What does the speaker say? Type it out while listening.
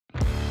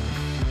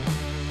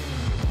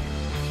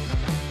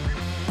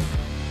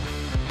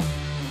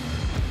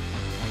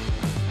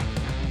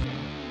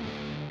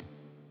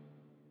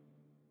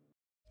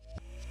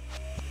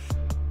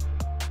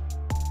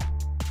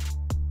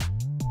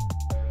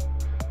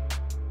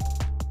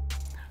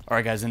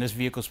Alright guys, in this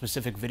vehicle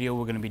specific video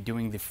we're going to be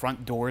doing the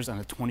front doors on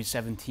a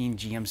 2017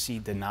 GMC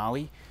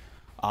Denali.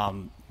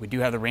 We do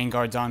have the rain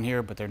guards on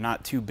here, but they're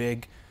not too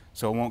big,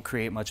 so it won't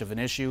create much of an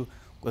issue.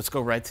 Let's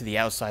go right to the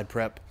outside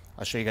prep.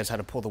 I'll show you guys how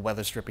to pull the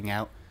weather stripping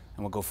out,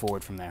 and we'll go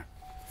forward from there.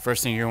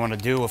 First thing you're going to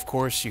want to do, of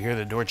course, you hear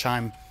the door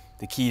chime,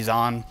 the key's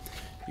on.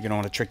 You're going to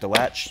want to trick the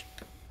latch,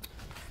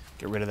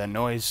 get rid of that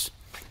noise.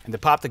 And to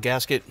pop the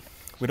gasket,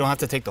 we don't have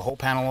to take the whole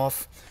panel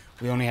off.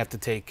 We only have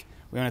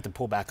to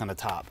pull back on the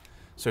top.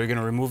 So you're going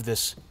to remove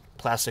this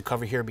plastic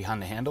cover here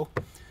behind the handle.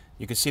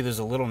 You can see there's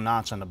a little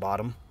notch on the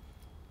bottom.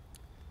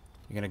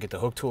 You're going to get the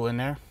hook tool in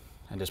there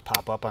and just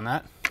pop up on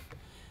that,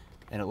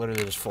 and it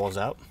literally just falls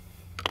out.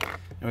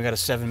 And we got a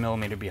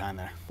 7mm behind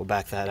there. We'll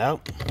back that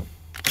out,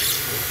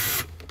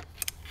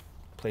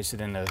 place it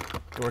in the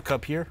door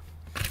cup here.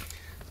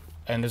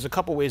 And there's a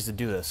couple ways to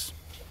do this.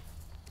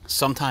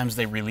 Sometimes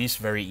they release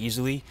very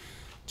easily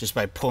just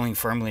by pulling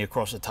firmly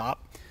across the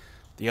top.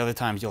 The other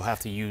times you'll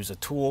have to use a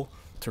tool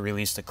to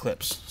release the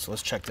clips. So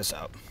let's check this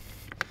out.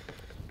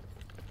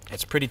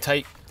 It's pretty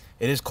tight.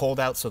 It is cold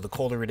out, so the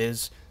colder it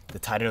is, the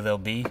tighter they'll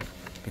be,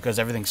 because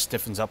everything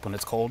stiffens up when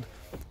it's cold.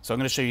 So I'm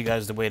going to show you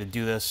guys the way to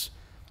do this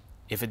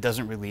if it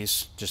doesn't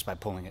release just by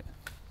pulling it.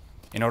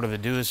 In order to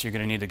do this, you're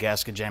going to need a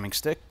gasket jamming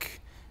stick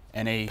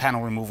and a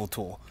panel removal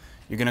tool.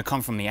 You're going to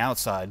come from the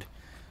outside,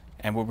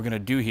 and what we're going to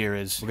do here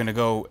is we're going to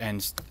go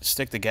and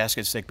stick the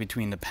gasket stick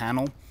between the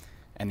panel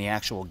and the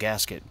actual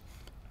gasket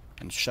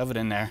and shove it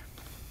in there.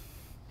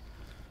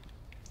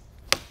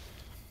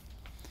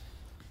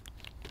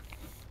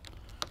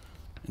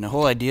 And the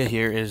whole idea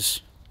here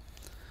is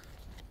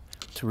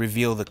to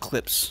reveal the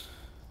clips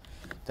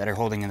that are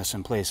holding this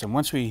in place. And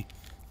once we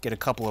get a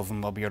couple of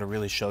them, I'll be able to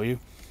really show you.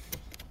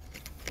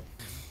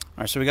 All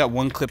right, so we got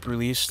one clip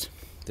released.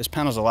 This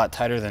panel's a lot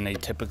tighter than they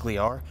typically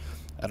are.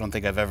 I don't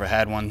think I've ever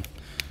had one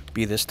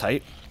be this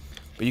tight.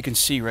 But you can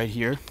see right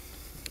here,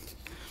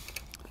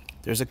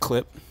 there's a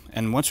clip.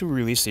 And once we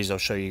release these, I'll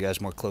show you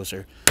guys more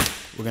closer.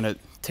 We're gonna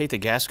take the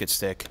gasket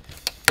stick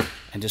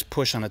and just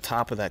push on the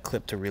top of that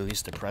clip to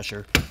release the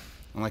pressure.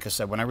 And like I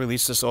said, when I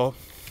release this all,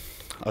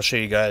 I'll show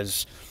you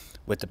guys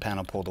with the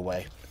panel pulled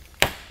away.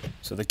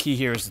 So the key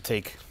here is to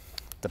take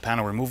the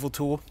panel removal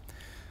tool,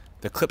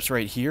 the clips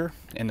right here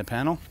in the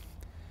panel.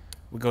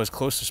 We go as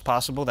close as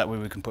possible, that way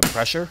we can put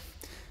pressure.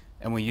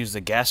 And we use the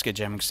gasket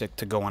jamming stick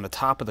to go on the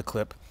top of the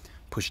clip,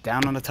 push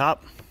down on the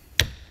top,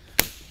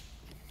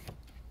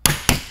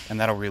 and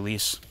that'll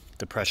release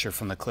the pressure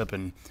from the clip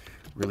and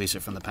release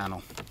it from the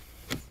panel.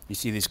 You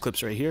see these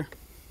clips right here?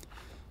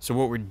 So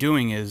what we're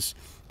doing is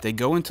they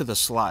go into the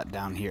slot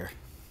down here.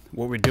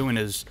 What we're doing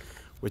is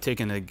we're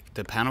taking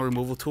the panel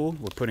removal tool,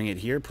 we're putting it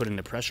here, putting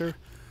the pressure,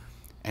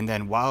 and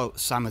then while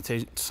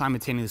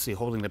simultaneously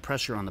holding the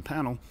pressure on the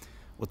panel,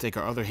 we'll take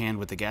our other hand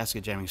with the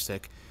gasket jamming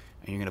stick,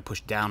 and you're going to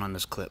push down on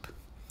this clip.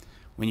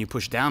 When you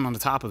push down on the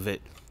top of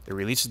it, it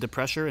releases the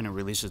pressure and it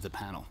releases the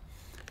panel.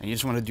 And you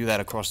just want to do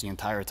that across the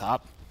entire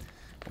top.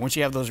 Once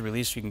you have those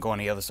released, you can go on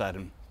the other side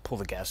and pull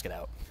the gasket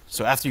out.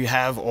 So after you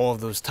have all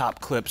of those top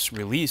clips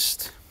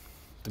released,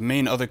 the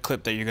main other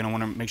clip that you're going to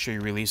want to make sure you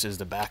release is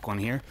the back one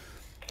here,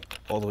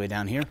 all the way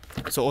down here.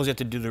 So all you have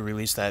to do to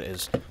release that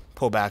is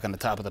pull back on the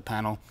top of the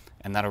panel,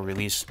 and that'll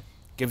release,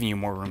 giving you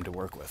more room to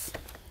work with.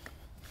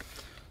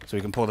 So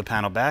we can pull the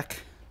panel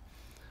back,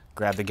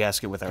 grab the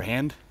gasket with our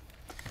hand,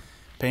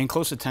 paying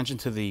close attention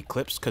to the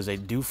clips because they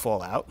do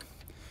fall out.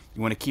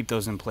 You want to keep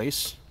those in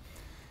place.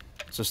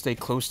 So stay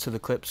close to the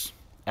clips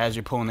as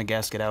you're pulling the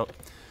gasket out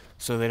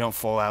so they don't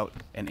fall out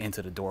and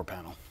into the door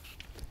panel.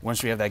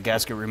 Once we have that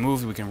gasket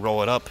removed, we can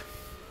roll it up,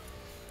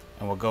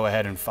 and we'll go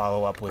ahead and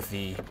follow up with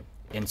the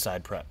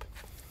inside prep.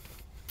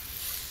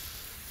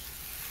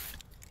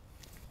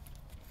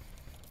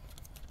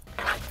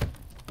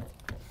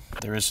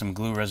 There is some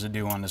glue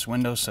residue on this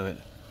window, so it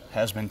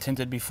has been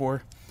tinted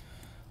before.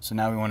 So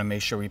now we want to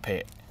make sure we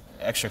pay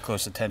extra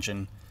close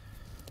attention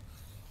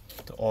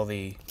to all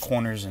the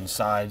corners and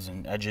sides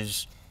and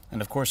edges, and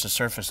of course the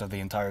surface of the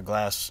entire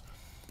glass,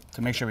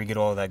 to make sure we get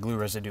all of that glue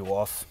residue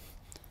off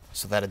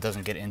so that it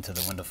doesn't get into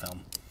the window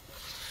film.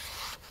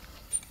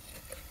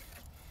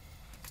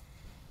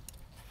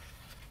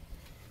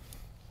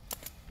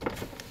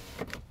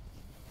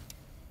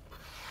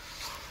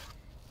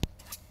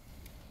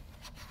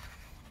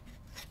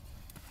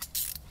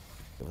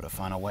 Give it a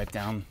final wipe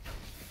down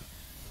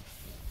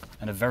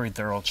and a very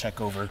thorough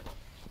check over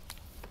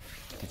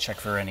to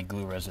check for any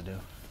glue residue.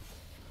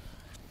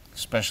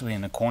 Especially in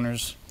the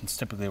corners, it's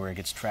typically where it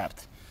gets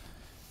trapped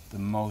the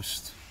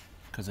most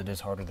because it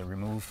is harder to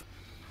remove.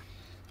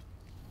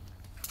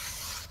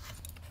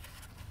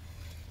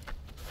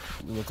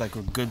 We look like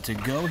we're good to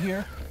go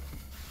here.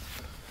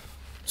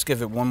 Let's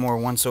give it one more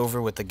once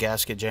over with the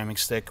gasket jamming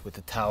stick with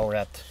the towel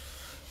wrapped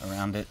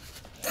around it,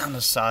 down the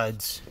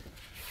sides,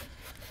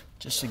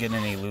 just to get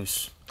any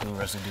loose glue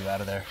residue out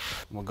of there.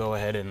 We'll go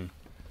ahead and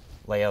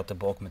lay out the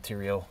bulk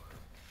material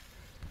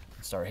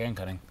and start hand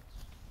cutting.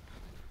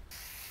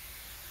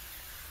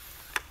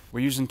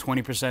 We're using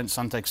 20%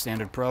 Suntech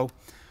Standard Pro.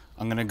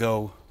 I'm gonna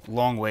go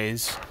long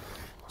ways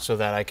so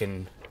that I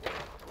can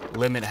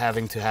limit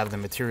having to have the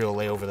material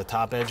lay over the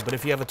top edge, but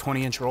if you have a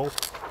 20-inch roll,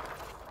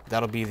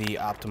 that'll be the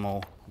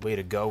optimal way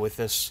to go with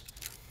this,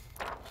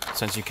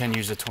 since you can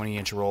use a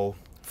 20-inch roll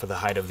for the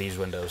height of these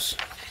windows.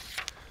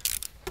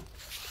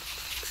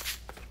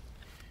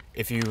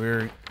 If you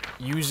were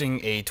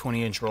using a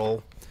 20-inch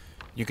roll,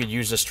 you could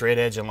use a straight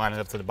edge and line it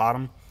up to the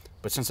bottom,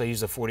 but since I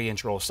use a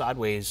 40-inch roll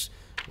sideways,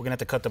 we're gonna have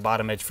to cut the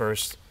bottom edge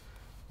first.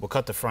 We'll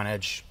cut the front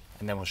edge,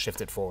 and then we'll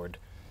shift it forward.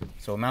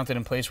 So we'll mount it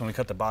in place when we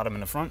cut the bottom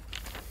and the front.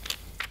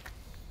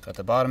 Cut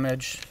the bottom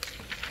edge.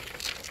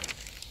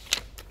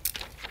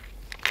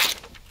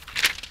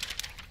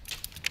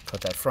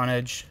 Cut that front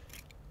edge.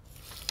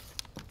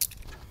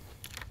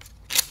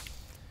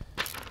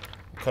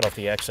 Cut off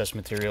the excess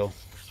material.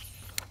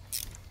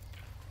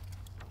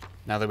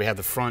 Now that we have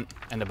the front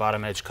and the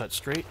bottom edge cut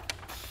straight,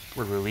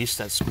 we'll release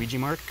that squeegee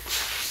mark.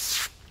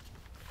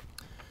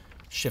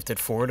 Shift it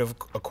forward a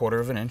 1/4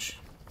 of an inch.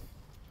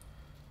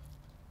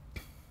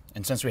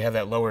 And since we have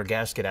that lower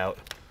gasket out,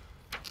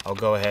 I'll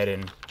go ahead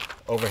and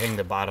overhang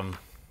the bottom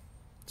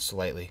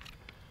slightly.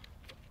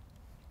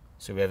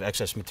 So we have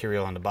excess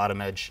material on the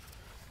bottom edge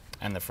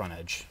and the front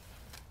edge.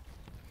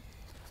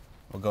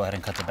 We'll go ahead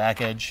and cut the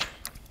back edge.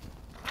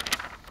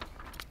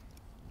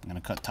 I'm going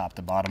to cut top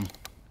to bottom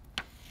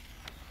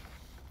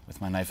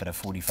with my knife at a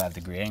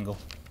 45-degree angle.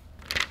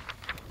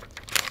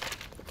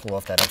 Pull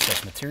off that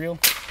excess material.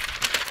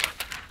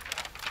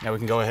 Now we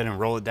can go ahead and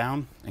roll it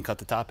down and cut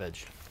the top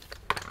edge.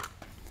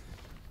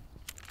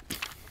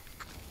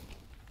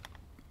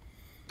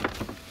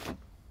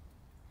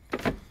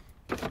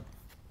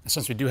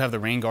 Since we do have the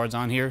rain guards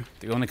on here,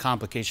 the only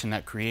complication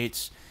that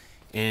creates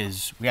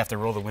is we have to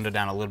roll the window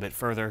down a little bit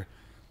further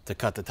to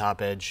cut the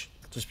top edge,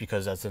 just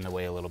because that's in the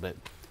way a little bit,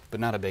 but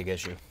not a big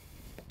issue.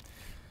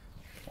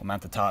 We'll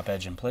mount the top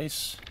edge in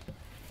place,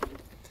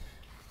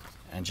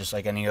 and just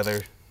like any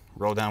other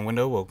roll down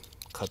window, we'll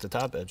cut the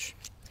top edge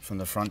from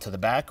the front to the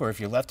back, or if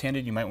you're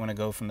left-handed, you might want to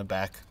go from the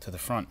back to the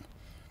front,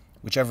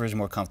 whichever is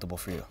more comfortable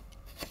for you.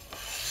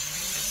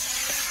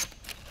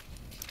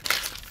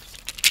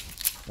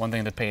 One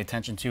thing to pay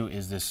attention to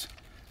is this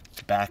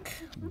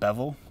back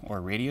bevel or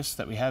radius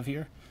that we have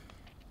here.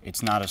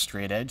 It's not a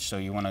straight edge, so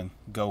you want to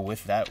go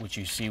with that, which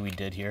you see we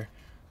did here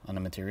on the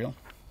material.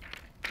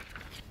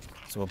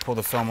 So we'll pull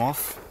the film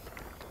off,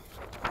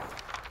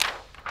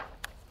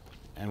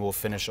 and we'll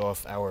finish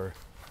off our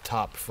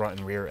top, front,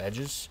 and rear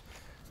edges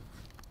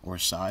or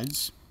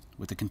sides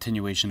with the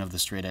continuation of the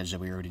straight edge that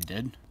we already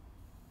did.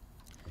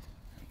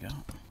 There we go.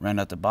 Round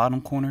out the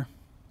bottom corner.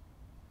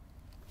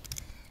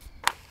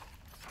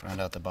 Round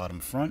out the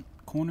bottom front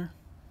corner.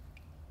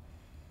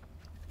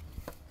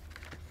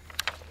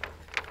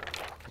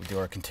 We'll do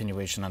our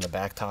continuation on the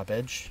back top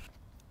edge.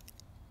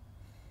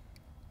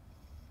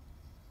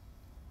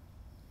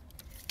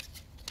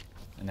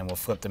 And then we'll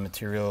flip the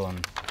material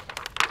and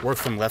work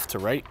from left to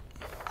right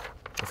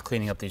with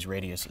cleaning up these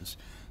radiuses.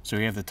 So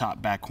we have the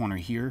top back corner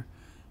here.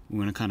 We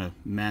want to kind of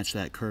match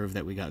that curve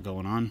that we got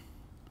going on.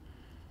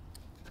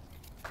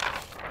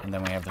 And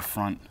then we have the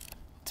front,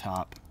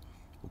 top.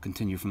 We'll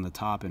continue from the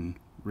top and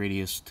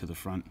radius to the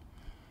front.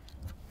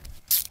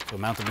 So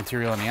mount the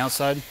material on the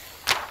outside,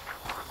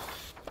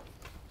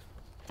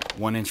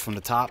 1 inch from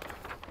the top,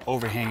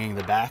 overhanging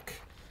the back,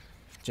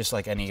 just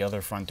like any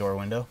other front door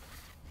window.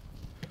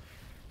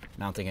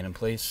 Mounting it in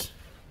place,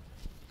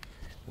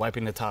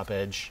 wiping the top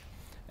edge,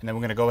 and then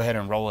we're going to go ahead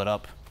and roll it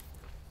up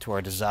to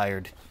our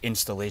desired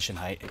installation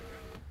height,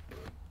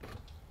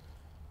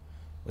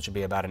 which will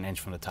be about 1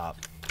 inch from the top.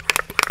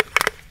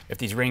 If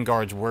these rain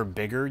guards were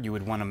bigger, you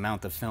would want to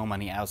mount the film on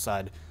the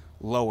outside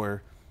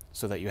lower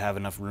so that you have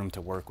enough room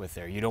to work with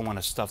there. You don't want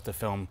to stuff the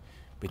film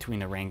between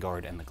the rain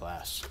guard and the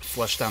glass.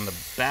 Flush down the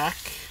back,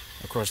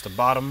 across the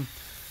bottom,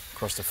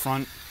 across the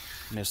front,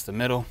 miss the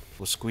middle.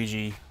 We'll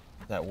squeegee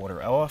that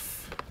water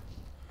off.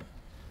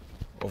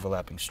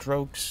 Overlapping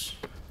strokes.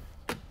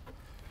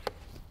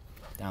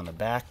 Down the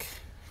back.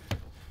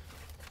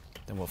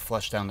 Then we'll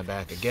flush down the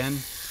back again,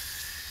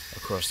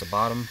 across the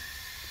bottom,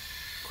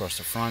 across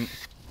the front,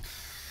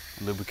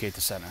 and lubricate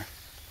the center.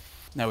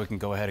 Now we can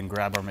go ahead and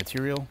grab our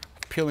material,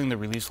 peeling the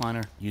release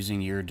liner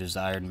using your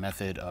desired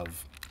method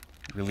of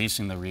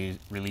releasing the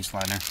release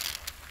liner.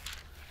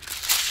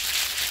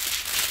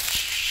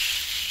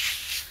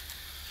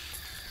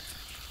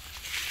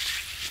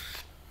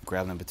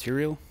 Grab the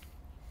material,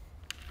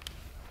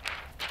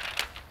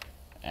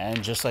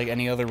 and just like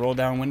any other roll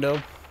down window,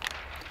 I'm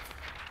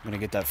going to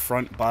get that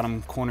front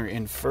bottom corner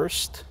in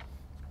first,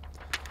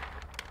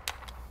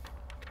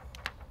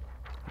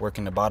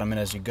 working the bottom in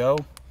as you go.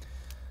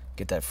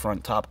 Get that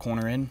front top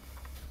corner in,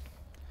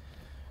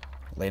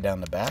 lay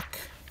down the back.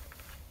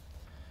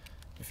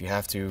 If you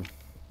have to,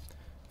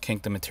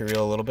 kink the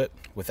material a little bit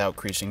without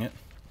creasing it.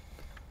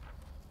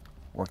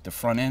 Work the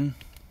front in,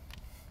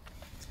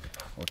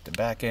 work the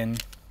back in,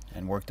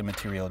 and work the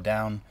material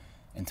down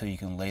until you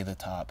can lay the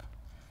top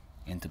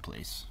into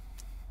place.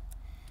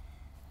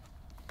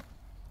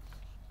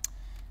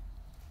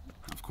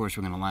 Of course,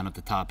 we're going to line up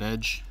the top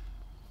edge.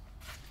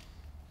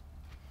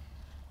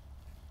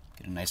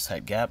 Get a nice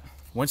tight gap.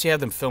 Once you have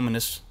them film in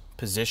this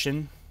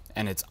position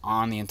and it's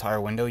on the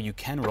entire window, you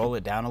can roll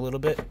it down a little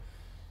bit.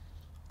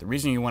 The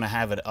reason you want to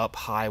have it up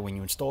high when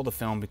you install the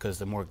film, because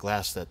the more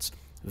glass that's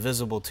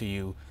visible to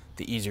you,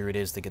 the easier it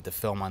is to get the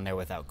film on there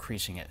without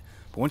creasing it.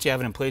 But once you have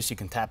it in place, you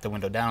can tap the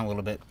window down a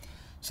little bit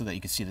so that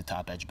you can see the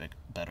top edge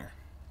better.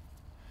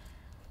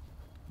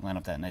 Line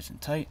up that nice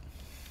and tight.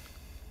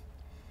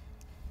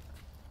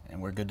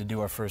 And we're good to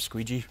do our first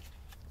squeegee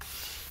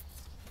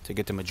to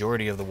get the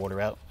majority of the water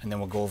out, and then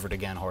we'll go over it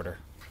again harder.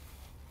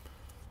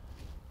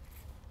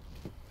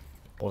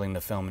 Holding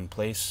the film in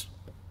place,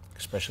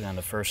 especially on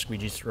the first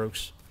squeegee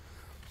strokes.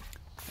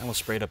 And we'll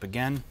spray it up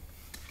again.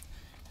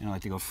 And I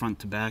like to go front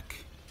to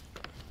back,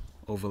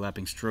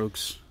 overlapping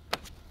strokes,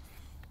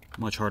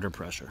 much harder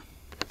pressure.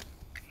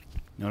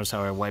 Notice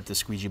how I wipe the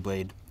squeegee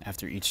blade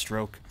after each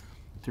stroke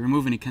to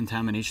remove any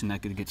contamination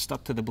that could get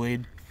stuck to the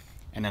blade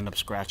and end up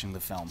scratching the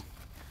film.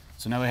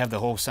 So now we have the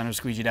whole center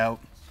squeegeed out.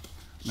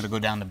 I'm going to go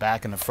down the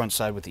back and the front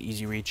side with the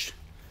easy reach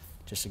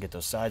just to get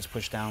those sides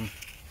pushed down.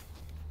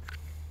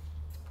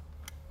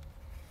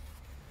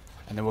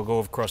 And then we'll go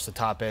across the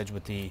top edge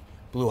with the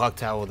blue huck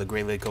towel, the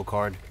gray Laco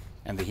card,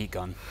 and the heat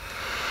gun.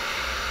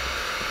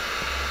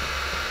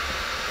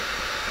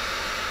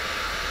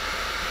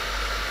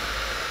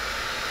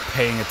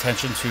 Paying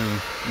attention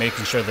to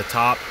making sure the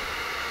top,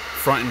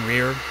 front and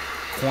rear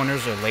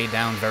corners are laid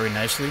down very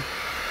nicely.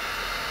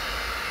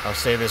 I'll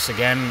say this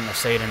again, I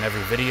say it in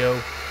every video.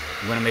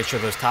 You want to make sure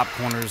those top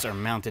corners are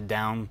mounted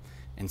down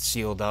and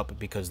sealed up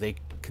because they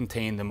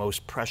contain the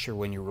most pressure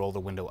when you roll the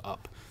window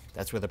up.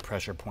 That's where the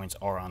pressure points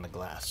are on the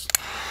glass.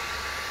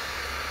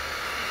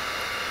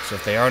 So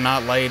if they are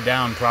not laid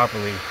down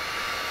properly,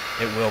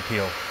 it will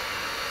peel.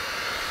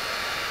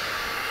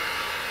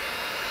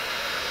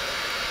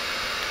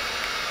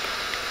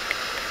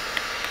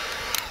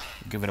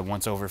 Give it a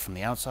once over from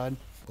the outside.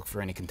 Look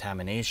for any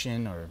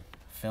contamination or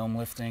film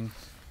lifting.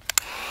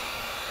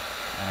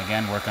 And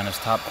again, work on this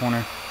top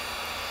corner.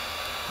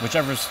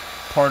 Whichever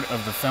part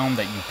of the film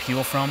that you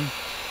peel from,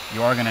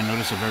 you are going to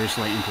notice a very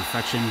slight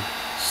imperfection.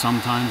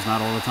 Sometimes,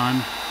 not all the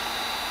time.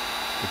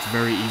 It's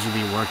very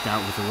easily worked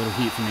out with a little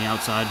heat from the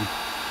outside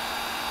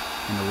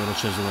and a little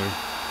chiseler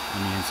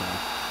on the inside.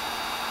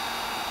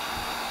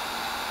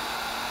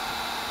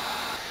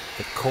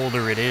 The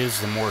colder it is,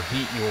 the more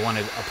heat you will want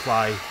to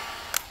apply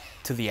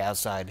to the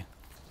outside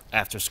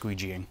after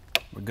squeegeeing.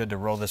 We're good to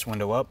roll this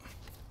window up.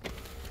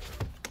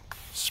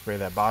 Spray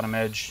that bottom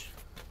edge.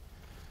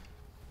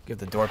 Give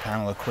the door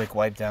panel a quick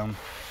wipe down.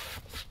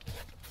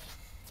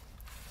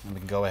 And we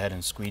can go ahead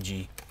and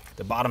squeegee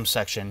the bottom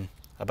section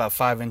about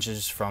 5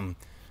 inches from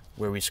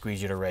where we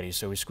squeegeed already.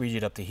 So we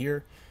squeegeed up to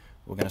here.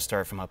 We're going to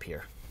start from up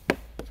here,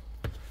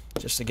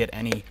 just to get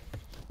any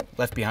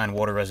left behind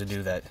water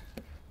residue that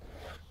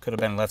could have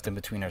been left in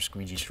between our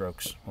squeegee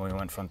strokes when we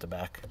went front to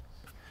back.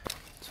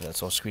 So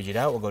that's all squeegeed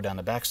out. We'll go down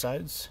the back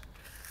sides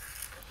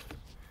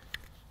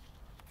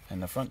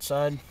and the front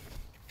side.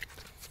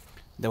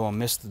 Then we'll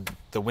mist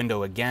the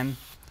window again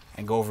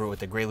and go over it with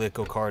the gray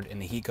Laco card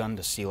and the heat gun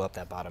to seal up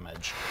that bottom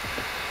edge.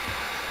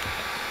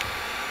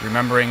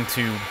 Remembering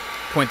to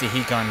point the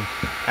heat gun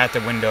at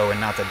the window and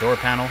not the door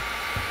panel.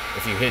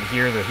 If you hit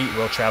here, the heat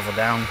will travel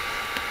down.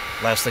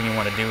 Last thing you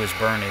want to do is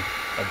burn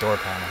a door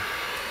panel.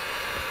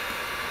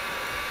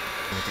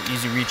 With the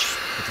easy reach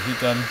with the heat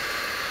gun,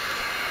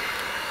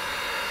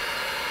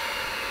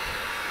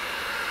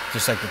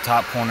 just like the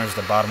top corners,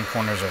 the bottom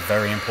corners are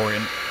very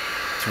important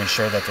to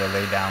ensure that they're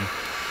laid down.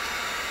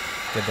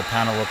 Give the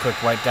panel a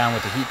quick wipe down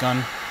with the heat gun.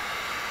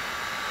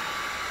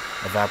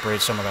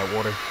 Evaporate some of that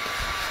water.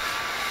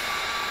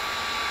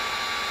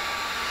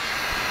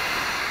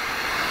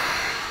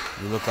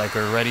 We look like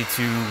we're ready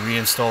to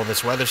reinstall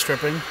this weather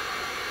stripping.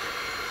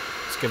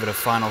 Let's give it a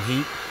final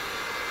heat.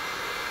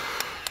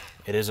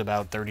 It is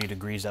about 30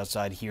 degrees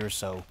outside here,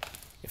 so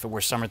if it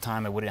were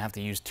summertime, I wouldn't have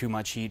to use too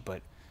much heat,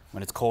 but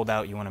when it's cold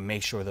out, you want to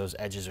make sure those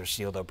edges are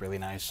sealed up really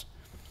nice.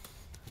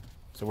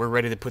 So we're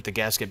ready to put the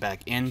gasket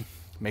back in.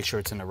 Make sure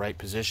it's in the right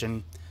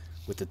position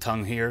with the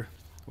tongue here,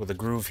 with the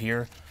groove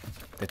here.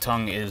 The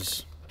tongue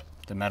is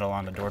the metal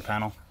on the door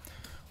panel.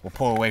 We'll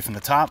pull away from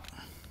the top,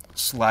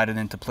 slide it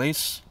into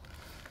place,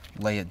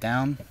 lay it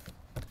down,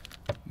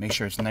 make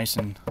sure it's nice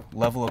and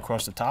level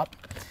across the top.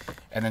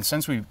 And then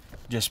since we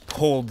just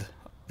pulled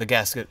the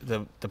gasket,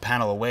 the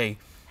panel away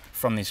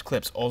from these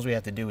clips, all we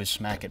have to do is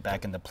smack it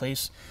back into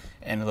place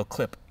and it'll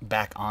clip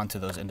back onto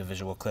those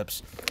individual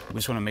clips. We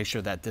just want to make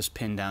sure that this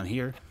pin down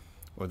here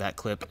or that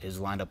clip is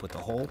lined up with the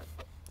hole.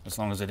 As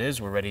long as it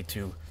is, we're ready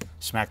to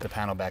smack the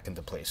panel back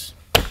into place.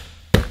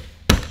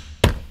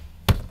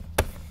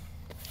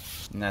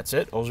 And that's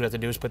it. All we have to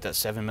do is put that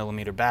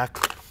 7mm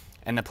back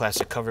and the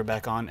plastic cover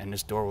back on, and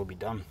this door will be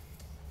done.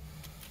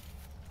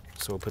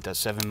 So we'll put that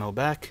 7mm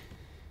back.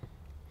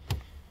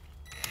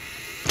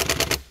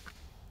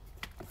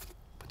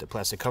 Put the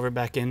plastic cover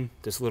back in.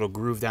 This little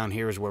groove down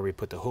here is where we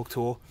put the hook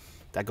tool.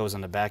 That goes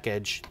on the back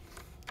edge,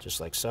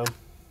 just like so.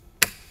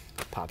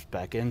 Pops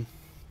back in.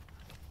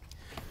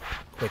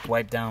 Quick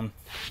wipe down.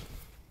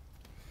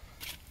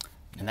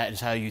 And that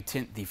is how you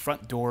tint the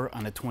front door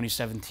on a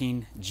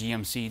 2017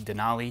 GMC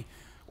Denali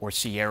or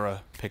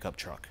Sierra pickup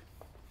truck.